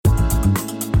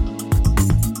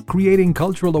creating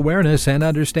cultural awareness and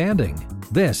understanding.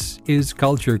 This is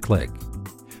Culture Click.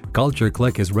 Culture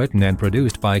Click is written and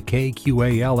produced by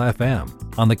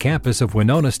KQAL-FM on the campus of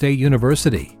Winona State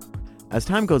University. As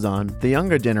time goes on, the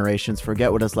younger generations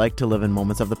forget what it's like to live in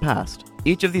moments of the past.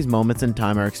 Each of these moments in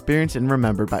time are experienced and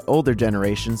remembered by older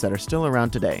generations that are still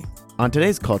around today. On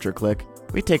today's Culture Click,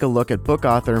 we take a look at book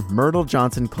author Myrtle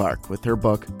Johnson Clark with her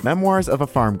book Memoirs of a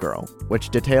Farm Girl, which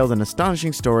details an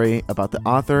astonishing story about the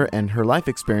author and her life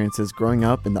experiences growing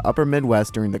up in the upper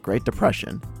Midwest during the Great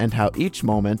Depression, and how each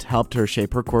moment helped her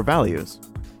shape her core values.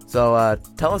 So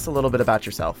tell us a little bit about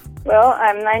yourself. Well,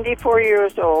 I'm 94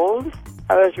 years old.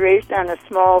 I was raised on a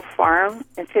small farm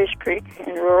in Fish Creek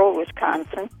in rural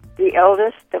Wisconsin, the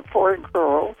eldest of 4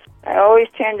 girls. I always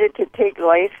tended to take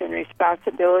life and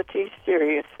responsibilities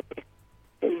seriously.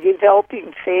 The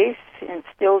developing faith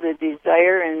instilled a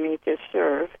desire in me to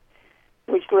serve,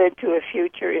 which led to a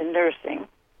future in nursing.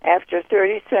 After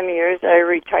 30-some years, I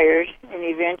retired and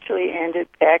eventually ended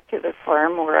back to the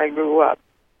farm where I grew up.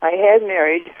 I had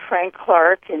married Frank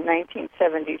Clark in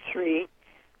 1973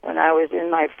 when I was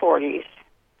in my 40s.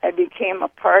 I became a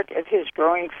part of his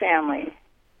growing family.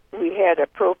 We had a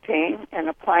propane and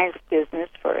appliance business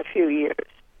for a few years.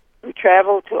 We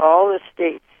traveled to all the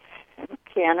states in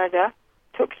Canada,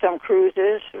 took some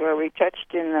cruises where we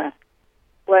touched in the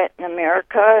Latin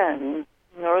America and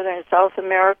Northern South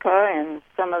America and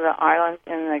some of the islands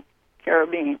in the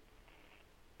Caribbean.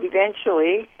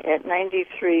 Eventually, at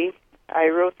 93, I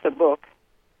wrote the book,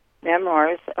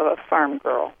 Memoirs of a Farm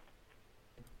Girl.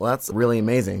 Well, that's really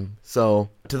amazing. So,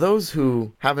 to those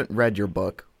who haven't read your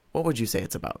book, what would you say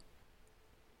it's about?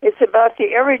 It's about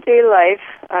the everyday life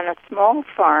on a small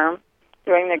farm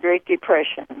during the Great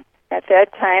Depression. At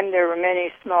that time, there were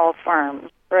many small farms.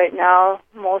 Right now,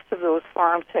 most of those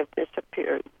farms have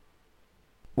disappeared.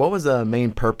 What was the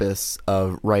main purpose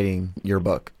of writing your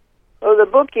book? Well,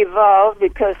 the book evolved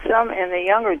because some in the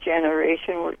younger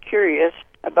generation were curious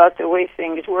about the way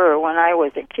things were when I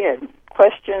was a kid.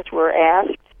 Questions were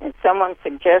asked, and someone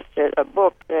suggested a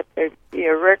book that there'd be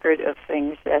a record of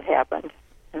things that happened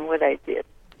and what I did.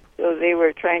 So they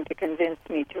were trying to convince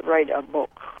me to write a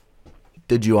book.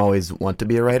 Did you always want to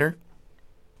be a writer?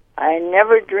 I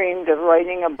never dreamed of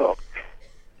writing a book.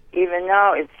 Even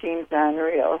now it seems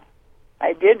unreal.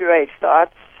 I did write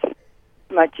thoughts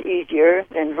much easier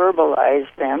than verbalize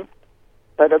them,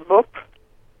 but a book?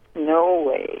 No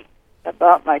way.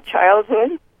 About my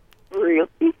childhood?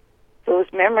 Really? Those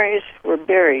memories were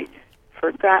buried,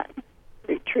 forgotten.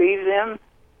 Retrieve them?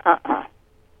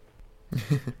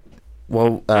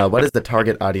 Well, what is the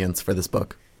target audience for this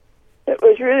book? It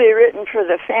was really written for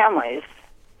the families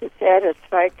to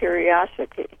satisfy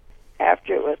curiosity.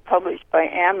 After it was published by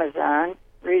Amazon,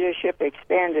 readership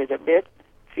expanded a bit.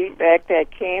 Feedback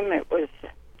that came, it was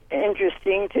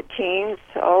interesting to teens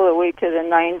all the way to the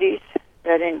 90s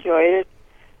that enjoyed it.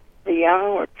 The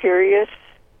young were curious.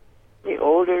 The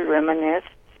older reminisced.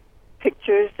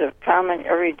 Pictures of common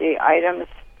everyday items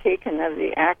taken of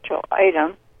the actual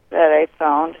item that I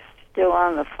found still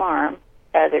on the farm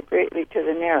added greatly to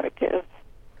the narrative.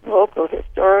 Local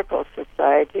historical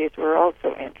societies were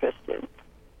also interested.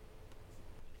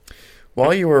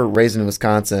 While you were raised in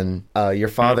Wisconsin, your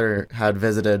father had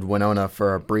visited Winona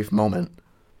for a brief moment.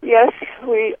 Yes,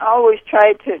 we always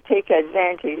tried to take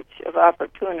advantage of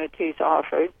opportunities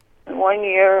offered. And one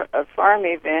year, a farm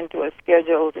event was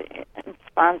scheduled and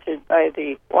sponsored by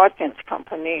the Watkins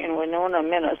Company in Winona,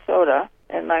 Minnesota,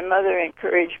 and my mother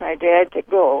encouraged my dad to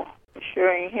go,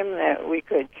 assuring him that we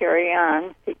could carry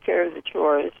on, take care of the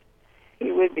chores.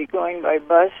 He would be going by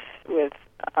bus with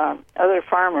other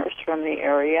farmers from the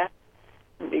area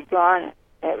and be gone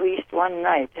at least one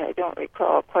night. I don't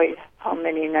recall quite how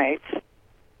many nights,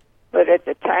 but at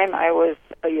the time I was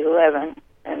 11,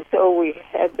 and so we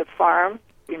had the farm,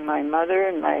 my mother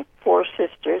and my 4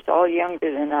 sisters, all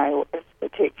younger than I was, to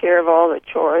take care of all the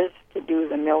chores, to do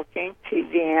the milking,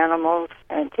 feed the animals,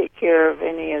 and take care of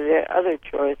any of the other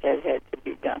chores that had to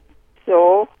be done.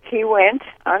 So he went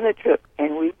on the trip,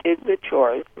 and we did the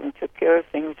chores and took care of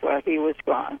things while he was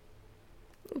gone.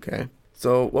 Okay.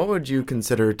 So what would you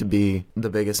consider to be the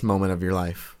biggest moment of your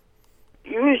life?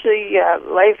 Usually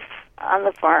life on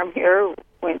the farm here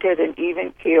went at an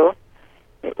even keel.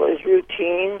 It was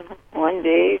routine, one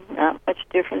day, not much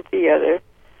different the other.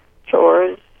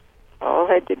 Chores, all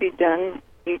had to be done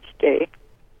each day.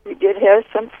 We did have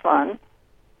some fun.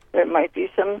 There might be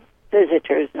some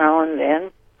visitors now and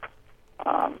then.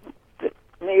 The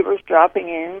neighbors dropping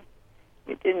in.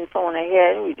 You didn't phone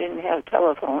ahead. We didn't have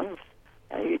telephones.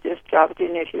 You just dropped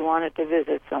in if you wanted to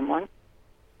visit someone.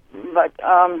 But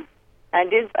I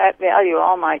did value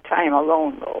all my time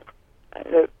alone, though.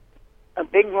 a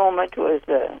big moment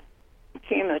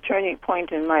became a turning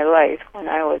point in my life when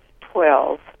I was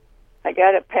 12. I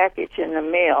got a package in the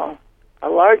mail, a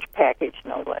large package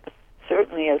no less.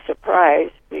 Certainly a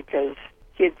surprise because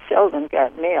kids seldom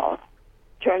got mail.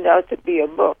 Turned out to be a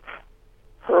book,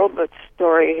 Hurlbut's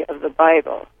Story of the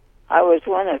Bible. I was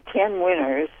one of 10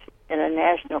 winners in a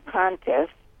national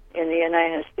contest in the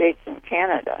United States and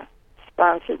Canada,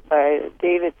 sponsored by the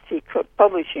David C. Cook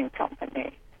Publishing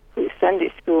Company, whose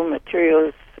Sunday school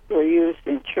materials were used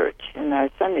in church in our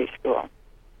Sunday school.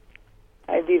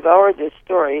 I devoured the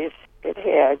stories it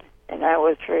had, and I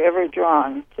was forever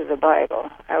drawn to the Bible.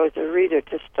 I was a reader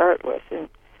to start with, and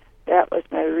that was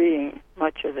my reading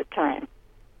much of the time.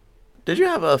 Did you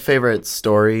have a favorite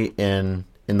story in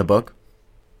the book?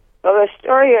 Well, the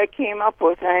story I came up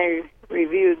with when I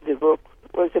reviewed the book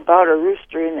was about a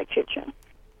rooster in the kitchen.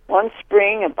 One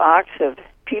spring, a box of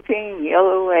peeping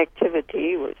yellow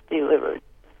activity was delivered.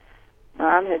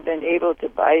 Mom had been able to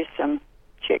buy some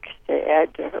chicks to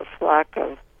add to her flock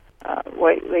of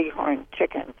white leghorn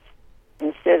chickens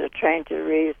instead of trying to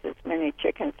raise as many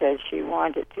chickens as she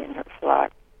wanted in her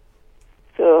flock.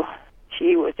 So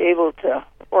she was able to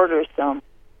order some,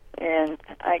 and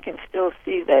I can still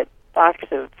see that box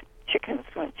of chickens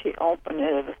when she opened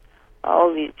it,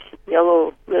 all these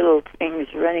yellow little things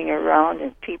running around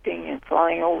and peeping and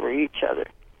falling over each other.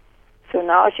 So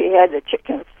now she had the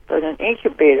chickens, but an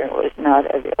incubator was not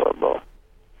available.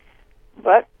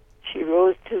 But she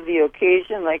rose to the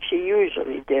occasion like she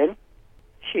usually did.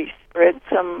 She spread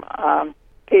some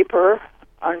paper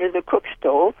under the cook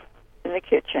stove in the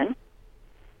kitchen,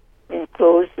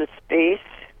 enclosed the space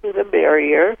with a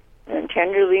barrier, and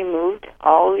tenderly moved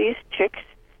all these chicks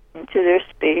into their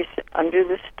space under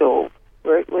the stove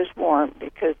where it was warm,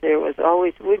 because there was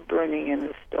always wood burning in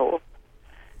the stove,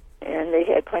 and they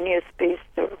had plenty of space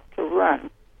to run.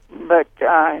 But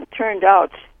it turned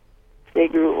out, as they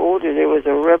grew older, there was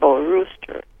a rebel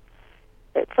rooster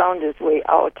that found his way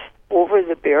out over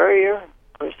the barrier,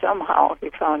 or somehow he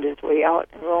found his way out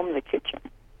and roamed the kitchen.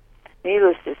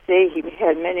 Needless to say, he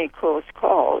had many close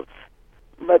calls,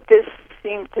 but this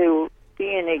seemed to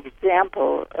be an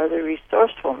example of the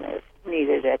resourcefulness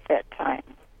needed at that time.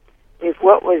 If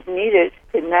what was needed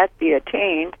could not be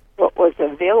attained, what was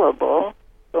available,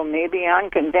 though maybe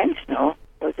unconventional,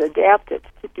 was adapted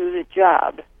to do the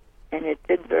job, and it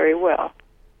did very well.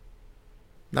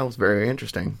 That was very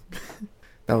interesting.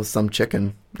 That was some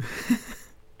chicken.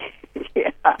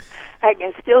 Yeah, I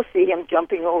can still see him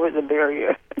jumping over the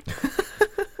barrier.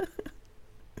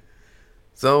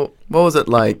 So, what was it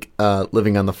like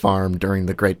living on the farm during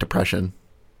the Great Depression?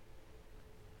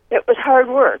 It was hard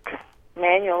work,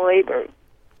 manual labor.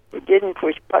 We didn't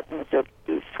push buttons or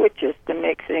do switches to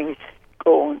make things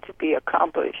go and to be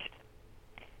accomplished.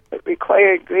 It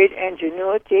required great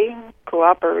ingenuity,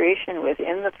 cooperation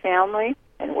within the family,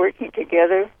 and working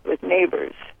together with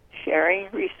neighbors, sharing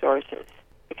resources,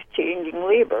 exchanging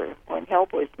labor when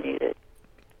help was needed.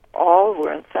 All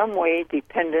were in some way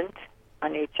dependent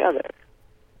on each other.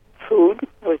 Food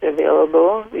was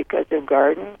available because of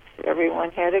gardens.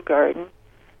 Everyone had a garden,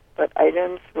 but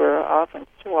items were often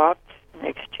swapped in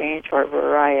exchange for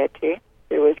variety.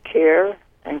 There was care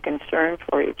and concern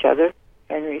for each other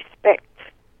and respect.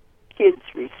 Kids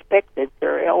respected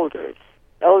their elders.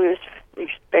 Elders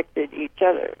respected each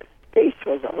other. Space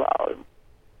was allowed.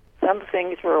 Some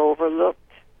things were overlooked.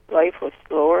 Life was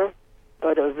slower,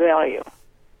 but of value.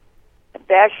 A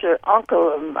bachelor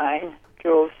uncle of mine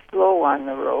drove slow on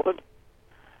the road,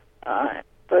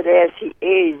 but as he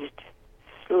aged,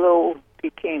 slow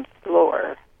became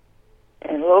slower,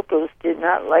 and locals did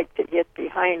not like to get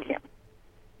behind him,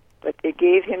 but they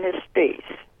gave him his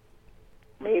space,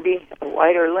 maybe a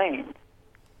wider lane.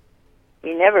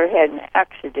 He never had an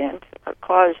accident or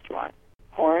caused one.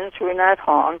 Horns were not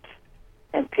honked,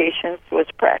 and patience was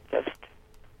practiced.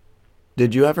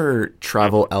 Did you ever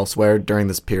travel elsewhere during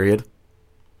this period?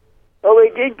 Well,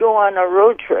 we did go on a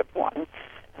road trip once.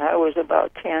 I was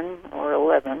about 10 or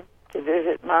 11 to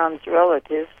visit Mom's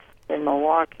relatives in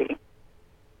Milwaukee.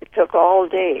 It took all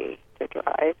day to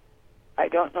drive. I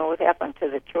don't know what happened to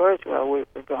the chores while we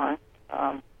were gone.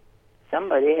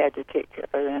 Somebody had to take care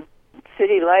of them.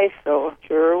 City life, though,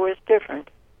 sure was different.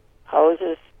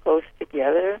 Houses close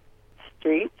together,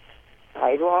 streets,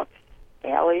 sidewalks,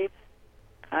 alleys,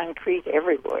 concrete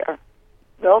everywhere.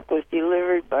 Milk was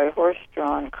delivered by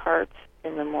horse-drawn carts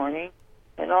in the morning,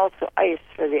 and also ice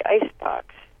for the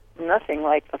icebox. Nothing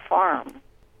like the farm.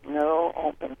 No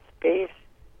open space.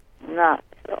 Not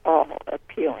at all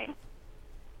appealing.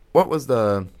 What was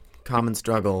the common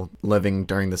struggle living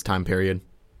during this time period?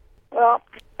 Well,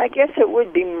 I guess it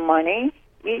would be money.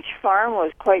 Each farm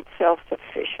was quite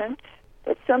self-sufficient,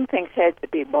 but some things had to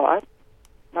be bought.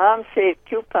 Mom saved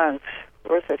coupons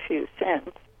worth a few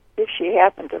cents. If she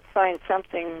happened to find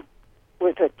something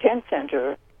with a 10-cent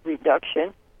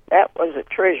reduction, that was a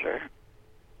treasure.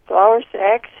 Flour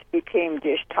sacks became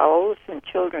dish towels and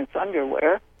children's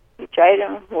underwear. Each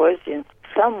item was in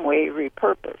some way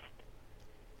repurposed,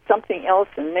 something else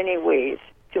in many ways,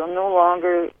 till no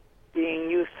longer being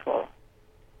useful.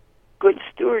 Good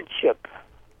stewardship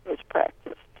was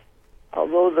practiced,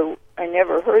 although I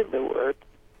never heard the word,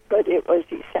 but it was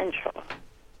essential.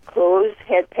 Clothes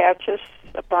had patches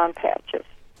upon patches.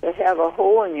 To have a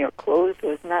hole in your clothes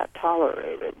was not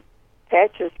tolerated.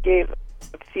 Patches gave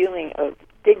a feeling of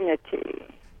dignity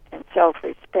and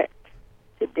self-respect.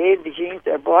 Today, the jeans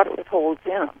are bought with holes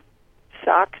in them.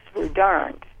 Socks were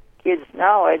darned. Kids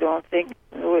now, I don't think,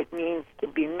 know what it means to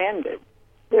be mended.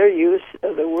 Their use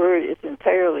of the word is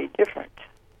entirely different.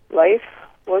 Life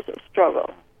was a struggle.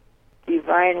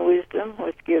 Divine wisdom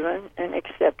was given and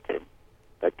accepted.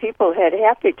 But people had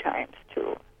happy times,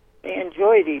 too. They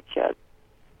enjoyed each other.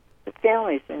 The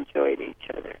families enjoyed each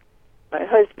other. My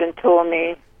husband told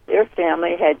me their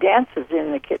family had dances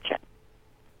in the kitchen.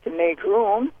 To make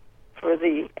room for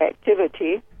the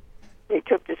activity, they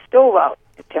took the stove out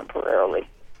temporarily.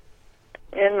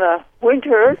 In the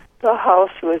winter, the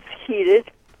house was heated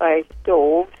by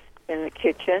stoves in the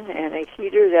kitchen and a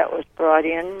heater that was brought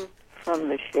in from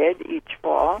the shed each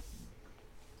fall.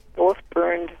 Both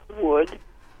burned wood.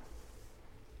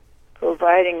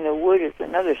 Providing the wood is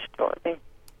another story.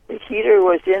 The heater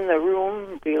was in the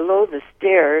room below the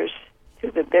stairs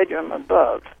to the bedroom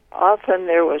above. Often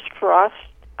there was frost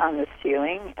on the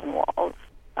ceiling and walls.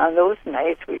 On those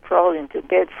nights, we crawled into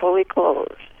bed fully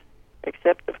clothed,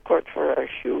 except, of course, for our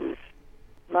shoes.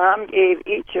 Mom gave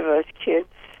each of us kids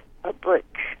a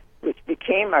brick, which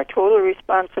became our total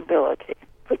responsibility.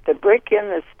 Put the brick in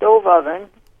the stove oven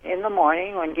in the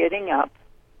morning when getting up,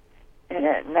 and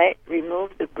at night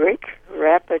remove the brick,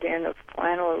 wrap it in a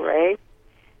flannel rag,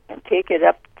 and take it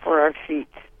up for our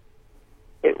feet.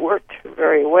 It worked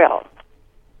very well.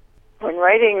 When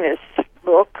writing this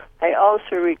book, I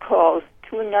also recall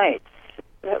 2 nights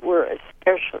that were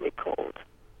especially cold.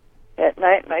 That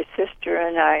night, my sister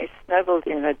and I snuggled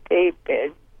in a day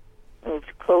bed,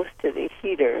 moved close to the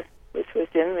heater. This was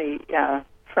in the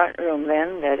front room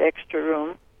then, that extra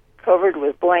room, covered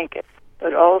with blankets,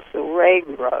 but also rag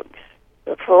rugs.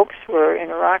 The folks were in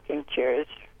rocking chairs,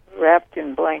 wrapped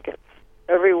in blankets.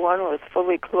 Everyone was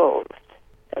fully clothed,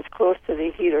 as close to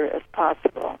the heater as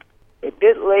possible. A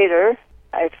bit later,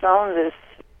 I found this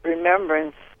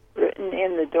remembrance written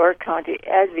in the Door County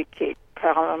Advocate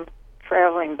column,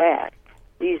 Traveling Back.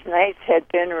 These nights had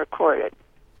been recorded.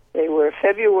 They were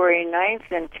February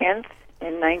 9th and 10th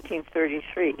in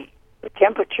 1933. The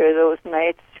temperature those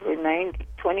nights were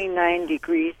 29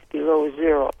 degrees below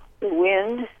zero. The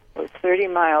wind was 30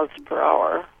 miles per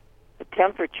hour. The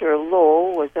temperature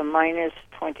low was a minus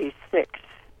 26.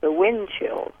 The wind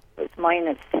chill was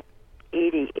minus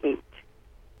 88.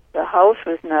 The house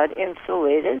was not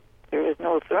insulated. There was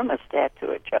no thermostat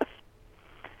to adjust.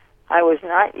 I was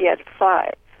not yet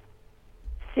 5.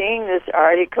 Seeing this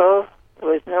article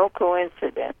was no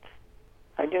coincidence.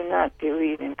 I do not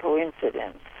believe in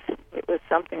coincidence. It was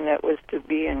something that was to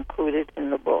be included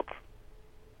in the book.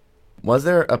 Was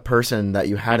there a person that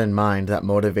you had in mind that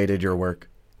motivated your work?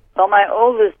 Well, my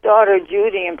oldest daughter,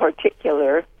 Judy in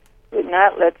particular, would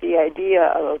not let the idea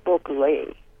of a book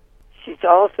lay. She's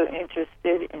also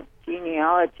interested in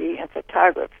genealogy and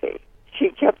photography. She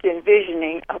kept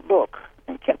envisioning a book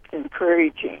and kept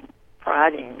encouraging,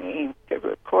 prodding me to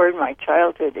record my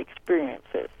childhood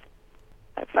experiences.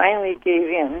 I finally gave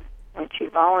in when she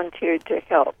volunteered to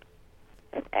help.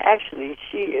 And actually,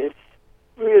 she is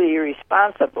really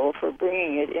responsible for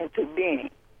bringing it into being.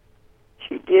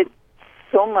 She did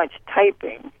so much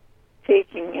typing,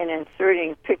 taking and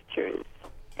inserting pictures,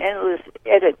 endless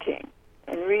editing,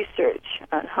 and research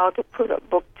on how to put a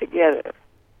book together.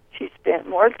 She spent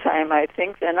more time, I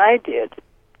think, than I did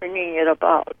bringing it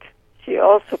about. She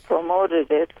also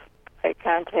promoted it by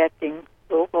contacting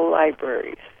local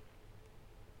libraries.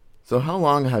 So how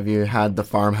long have you had the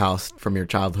farmhouse from your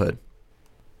childhood?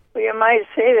 Well, you might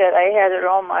say that I had it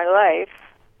all my life.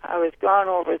 I was gone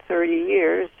over 30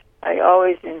 years. I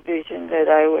always envisioned that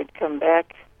I would come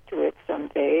back to it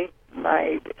someday.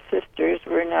 My sisters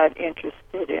were not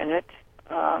interested in it.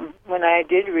 When I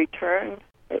did return,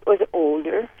 it was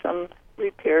older. Some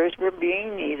repairs were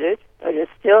being needed, but it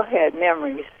still had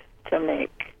memories to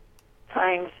make,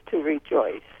 times to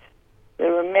rejoice.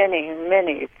 There were many,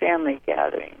 many family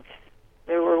gatherings.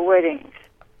 There were weddings,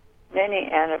 many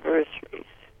anniversaries.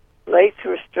 Lights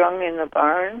were strung in the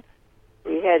barn.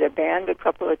 We had a band a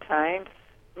couple of times.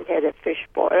 We had a fish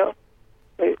boil.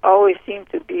 There always seemed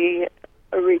to be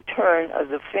a return of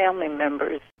the family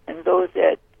members and those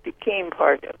that became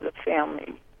part of the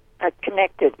family,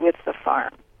 connected with the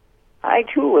farm. I,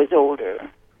 too, was older,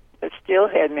 but still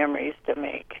had memories to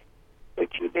make,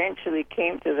 which eventually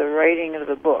came to the writing of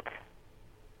the book.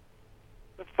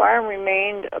 The farm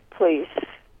remained a place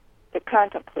to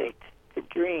contemplate, to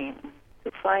dream,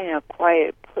 to find a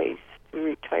quiet place to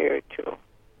retire to.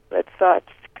 Let thoughts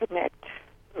connect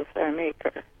with our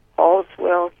Maker. All's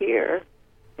well here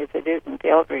if it isn't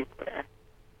everywhere.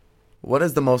 What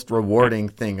is the most rewarding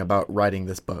thing about writing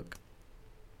this book?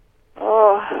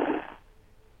 Oh,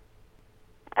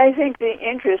 I think the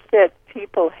interest that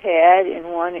people had in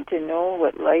wanting to know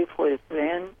what life was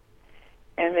then,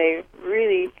 and they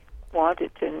really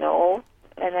wanted to know,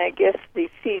 and I guess the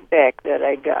feedback that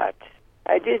I got.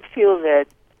 I did feel that,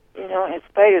 in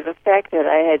spite of the fact that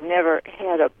I had never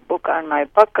had a book on my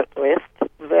bucket list,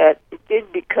 that it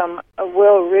did become a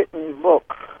well-written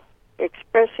book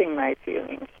expressing my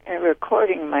feelings and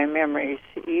recording my memories,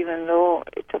 even though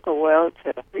it took a while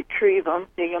to retrieve them,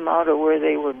 dig them out of where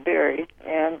they were buried,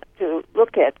 and to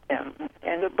look at them.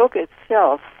 And the book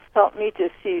itself helped me to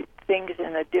see things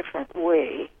in a different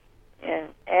way and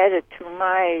added to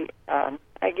my,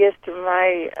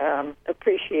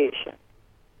 appreciation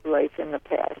of life in the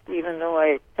past, even though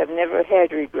I have never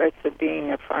had regrets of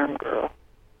being a farm girl.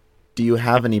 Do you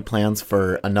have any plans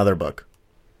for another book?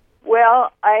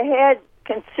 Well, I had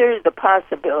considered the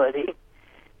possibility,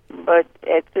 but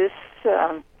at this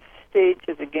stage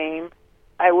of the game,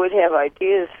 I would have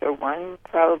ideas for one,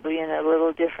 probably in a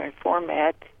little different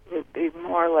format. It would be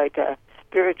more like a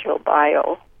spiritual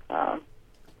bio,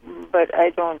 but I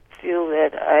don't feel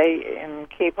that I am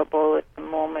capable at the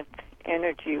moment,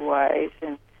 energy-wise,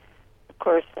 and of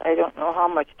course, I don't know how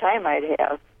much time I'd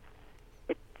have.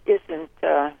 It isn't,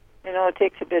 it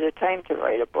takes a bit of time to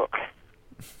write a book.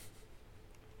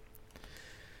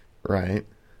 Right.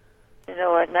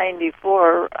 At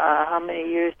 94, how many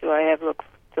years do I have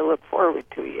to look forward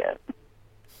to yet?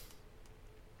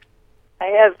 I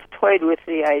have toyed with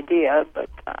the idea, but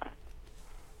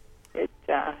it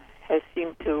has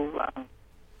seemed to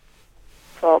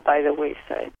fall by the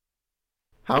wayside.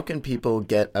 How can people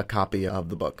get a copy of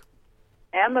the book?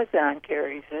 Amazon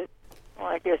carries it. Well,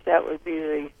 I guess that would be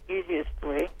the easiest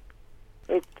way.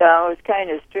 It was kind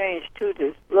of strange, too,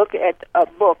 to look at a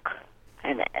book,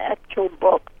 an actual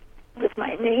book, with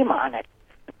my name on it.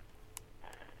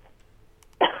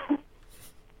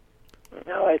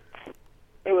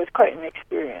 It was quite an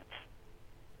experience.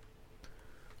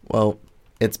 Well,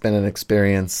 it's been an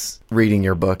experience reading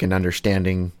your book and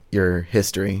understanding your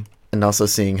history, and also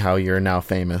seeing how you're now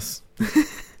famous.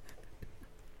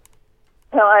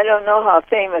 Well, I don't know how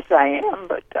famous I am,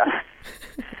 but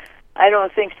I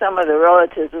don't think some of the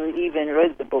relatives have even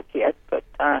read the book yet, but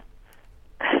I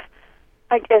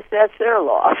guess that's their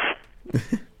loss.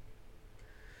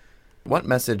 What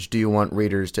message do you want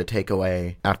readers to take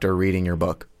away after reading your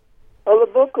book? Well,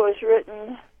 the book was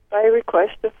written by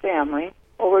request of family.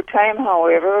 Over time,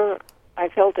 however, I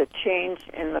felt a change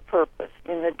in the purpose,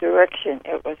 in the direction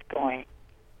it was going.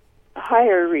 A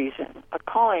higher reason, a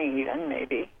calling even,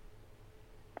 maybe.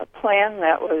 A plan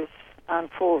that was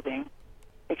unfolding.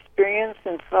 Experience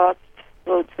and thoughts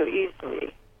flowed so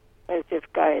easily, as if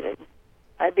guided.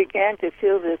 I began to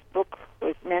feel this book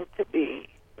was meant to be.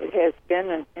 It has been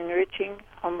an enriching,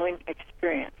 humbling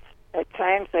experience. At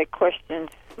times I questioned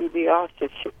who the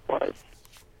authorship was.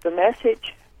 The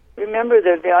message: remember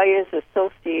the values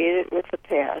associated with the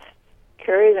past.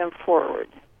 Carry them forward.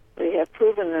 They have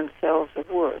proven themselves of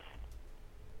worth.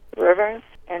 Reverence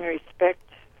and respect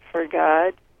for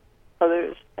God,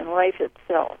 others, and life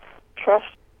itself.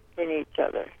 Trust in each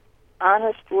other.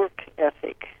 Honest work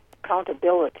ethic.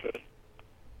 Accountability.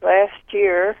 Last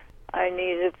year, I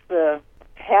needed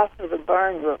half of the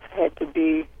barn roof had to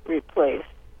be replaced.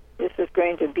 This is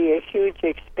going to be a huge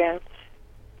expense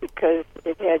because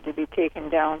it had to be taken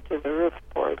down to the roof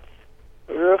boards.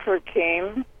 The roofer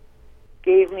came,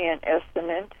 gave me an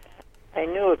estimate. I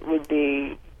knew it would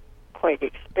be quite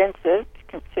expensive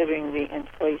considering the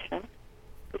inflation.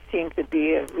 It seemed to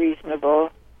be a reasonable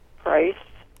price.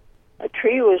 A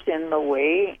tree was in the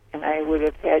way, and I would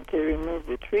have had to remove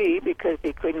the tree because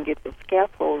he couldn't get the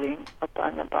scaffolding up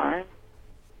on the barn.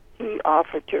 He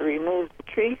offered to remove the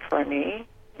tree for me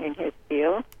in his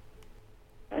deal.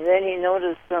 And then he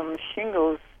noticed some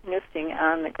shingles missing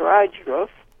on the garage roof.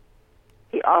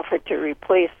 He offered to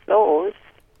replace those.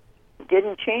 He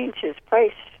didn't change his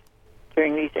price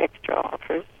during these extra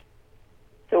offers.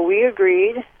 So we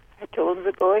agreed. I told him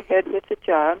to go ahead with the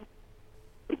job.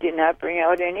 He did not bring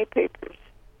out any papers.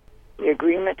 The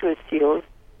agreement was sealed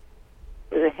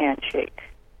with a handshake.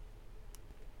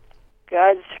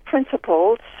 God's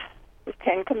principles, the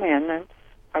Ten Commandments,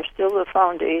 are still the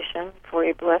foundation for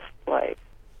a blessed life.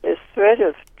 This thread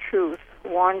of truth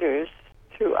wanders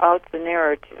throughout the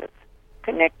narrative,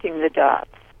 connecting the dots.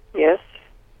 Yes,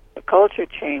 the culture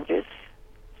changes,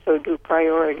 so do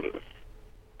priorities.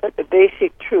 But the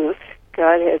basic truth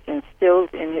God has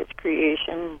instilled in His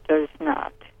creation does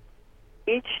not.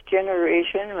 Each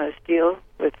generation must deal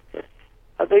with this.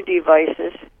 Other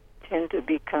devices tend to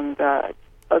become gods.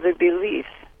 Other beliefs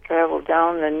travel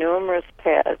down the numerous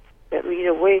paths that lead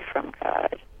away from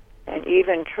God, and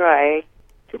even try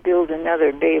to build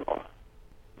another Babel.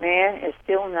 Man is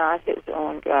still not his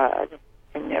own God,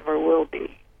 and never will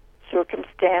be.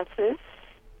 Circumstances,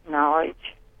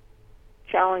 knowledge,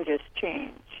 challenges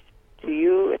change. Do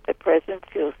you at the present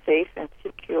feel safe and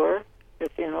secure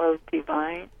within love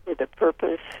divine, with a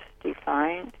purpose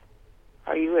defined?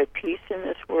 Are you at peace in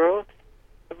this world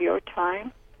of your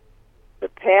time? The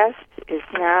past is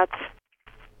not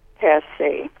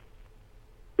passé.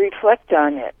 Reflect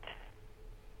on it.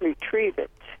 Retrieve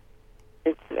it,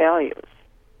 its values.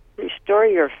 Restore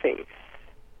your faith.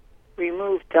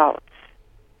 Remove doubts.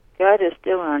 God is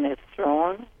still on His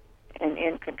throne and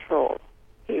in control.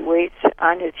 He waits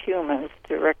on His humans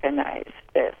to recognize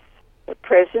this. The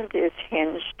present is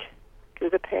hinged to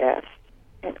the past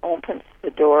and opens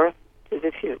the door to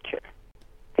the future.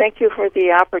 Thank you for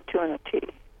the opportunity,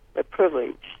 the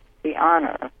privilege, the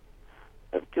honor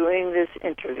of doing this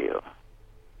interview.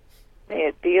 May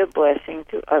it be a blessing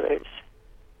to others,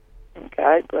 and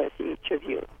God bless each of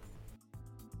you.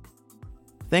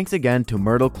 Thanks again to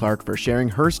Myrtle Clark for sharing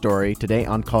her story today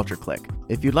on Culture Click.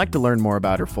 If you'd like to learn more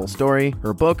about her full story,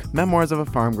 her book, Memoirs of a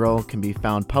Farm Girl, can be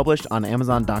found published on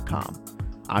Amazon.com.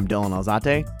 I'm Dylan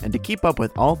Alzate, and to keep up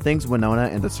with all things Winona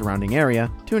and the surrounding area,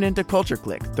 tune in to Culture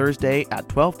Click Thursday at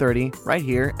 12:30 right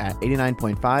here at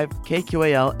 89.5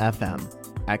 KQAL FM,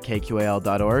 at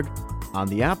kqal.org, on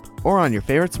the app, or on your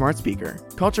favorite smart speaker.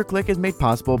 Culture Click is made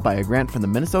possible by a grant from the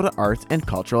Minnesota Arts and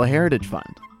Cultural Heritage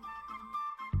Fund.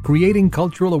 Creating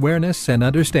cultural awareness and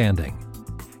understanding.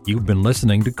 You've been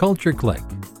listening to Culture Click.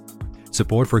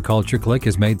 Support for Culture Click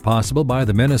is made possible by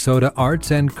the Minnesota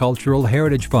Arts and Cultural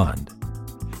Heritage Fund.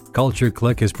 Culture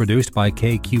Click is produced by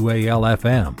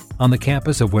KQAL-FM on the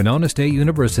campus of Winona State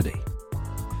University.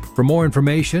 For more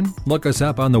information, look us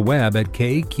up on the web at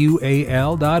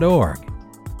kqal.org.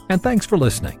 And thanks for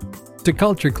listening to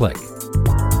Culture Click.